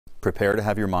Prepare to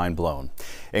have your mind blown.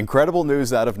 Incredible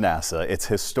news out of NASA. Its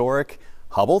historic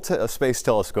Hubble Space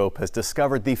Telescope has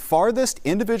discovered the farthest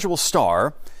individual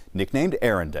star, nicknamed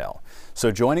Earendel.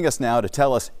 So joining us now to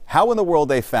tell us how in the world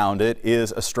they found it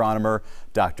is astronomer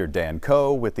Dr. Dan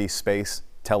Coe with the Space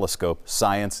Telescope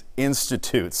Science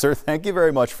Institute. Sir, thank you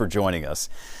very much for joining us.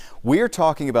 We are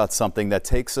talking about something that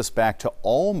takes us back to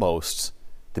almost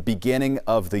the beginning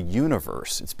of the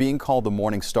universe. It's being called the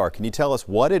morning star. Can you tell us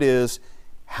what it is,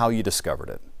 how you discovered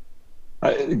it?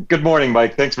 Good morning,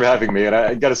 Mike. Thanks for having me. And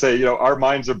I got to say, our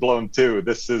minds are blown too.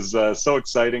 This is so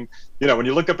exciting. When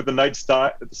you look up at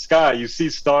the sky, you see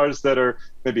stars that are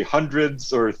maybe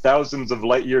hundreds or thousands of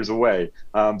light years away.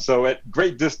 So at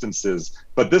great distances.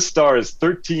 But this star is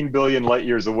 13 billion light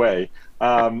years away.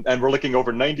 And we're looking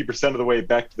over 90% of the way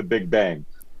back to the Big Bang.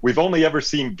 We've only ever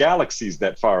seen galaxies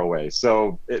that far away,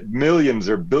 so millions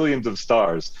or billions of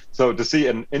stars. So to see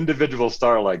an individual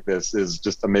star like this is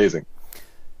just amazing.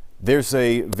 There's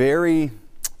a very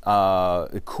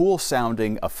cool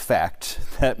sounding effect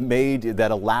that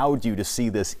allowed you to see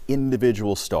this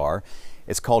individual star.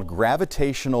 It's called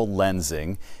gravitational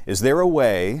lensing. Is there a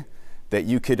way that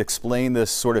you could explain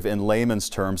this sort of in layman's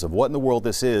terms of what in the world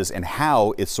this is and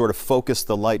how it sort of focused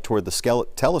the light toward the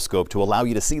telescope to allow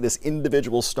you to see this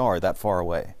individual star that far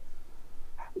away?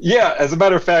 Yeah, as a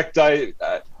matter of fact, the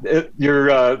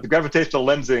gravitational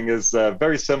lensing is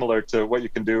very similar to what you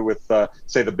can do with,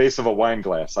 say, the base of a wine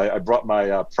glass. I brought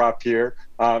my prop here,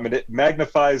 and it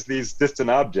magnifies these distant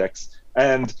objects.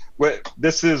 And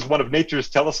this is one of nature's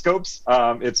telescopes.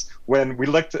 It's when we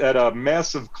looked at a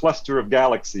massive cluster of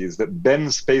galaxies that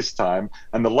bends space-time,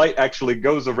 and the light actually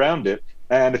goes around it.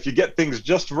 And if you get things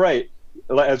just right,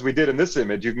 as we did in this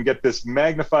image, you can get this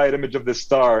magnified image of this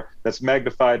star that's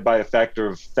magnified by a factor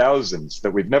of thousands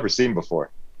that we've never seen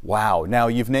before. Wow. Now,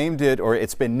 you've named it, or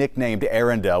it's been nicknamed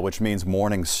Earendel, which means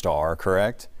morning star,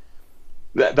 correct?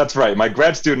 That's right. My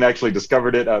grad student actually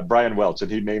discovered it, Brian Welch, and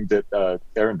he named it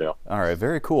Earendel. All right,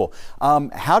 very cool.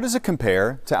 How does it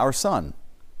compare to our sun?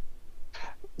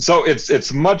 So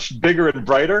it's much bigger and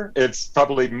brighter. It's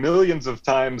probably millions of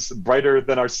times brighter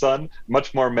than our sun,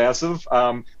 much more massive.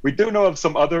 We do know of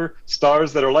some other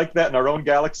stars that are like that in our own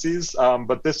galaxies,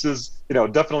 but this is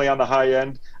definitely on the high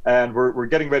end, and we're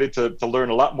getting ready to learn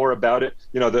a lot more about it.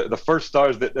 The first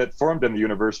stars that formed in the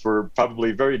universe were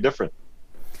probably very different.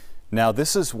 Now,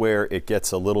 this is where it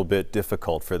gets a little bit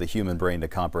difficult for the human brain to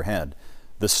comprehend.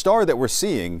 The star that we're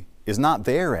seeing is not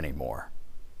there anymore,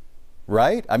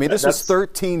 right? I mean, this was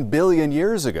 13 billion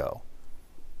years ago.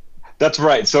 That's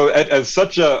right. So as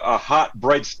such a hot,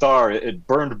 bright star, it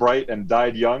burned bright and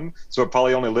died young. So it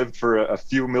probably only lived for a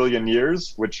few million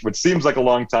years, which seems like a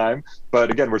long time. But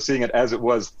again, we're seeing it as it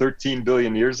was 13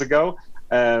 billion years ago.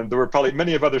 And there were probably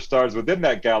many of other stars within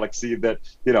that galaxy that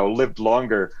lived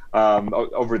longer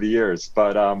over the years.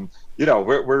 But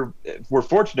we're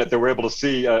fortunate that we're able to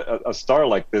see a star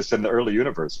like this in the early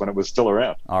universe when it was still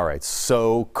around. All right,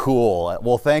 so cool.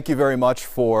 Well, thank you very much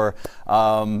for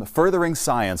furthering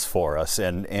science for us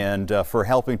and for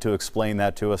helping to explain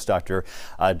that to us, Dr.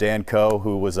 Dan Coe,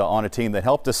 who was on a team that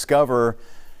helped discover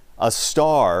a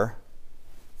star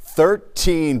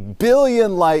 13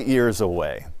 billion light years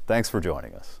away. Thanks for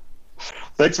joining us.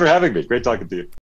 Thanks for having me. Great talking to you.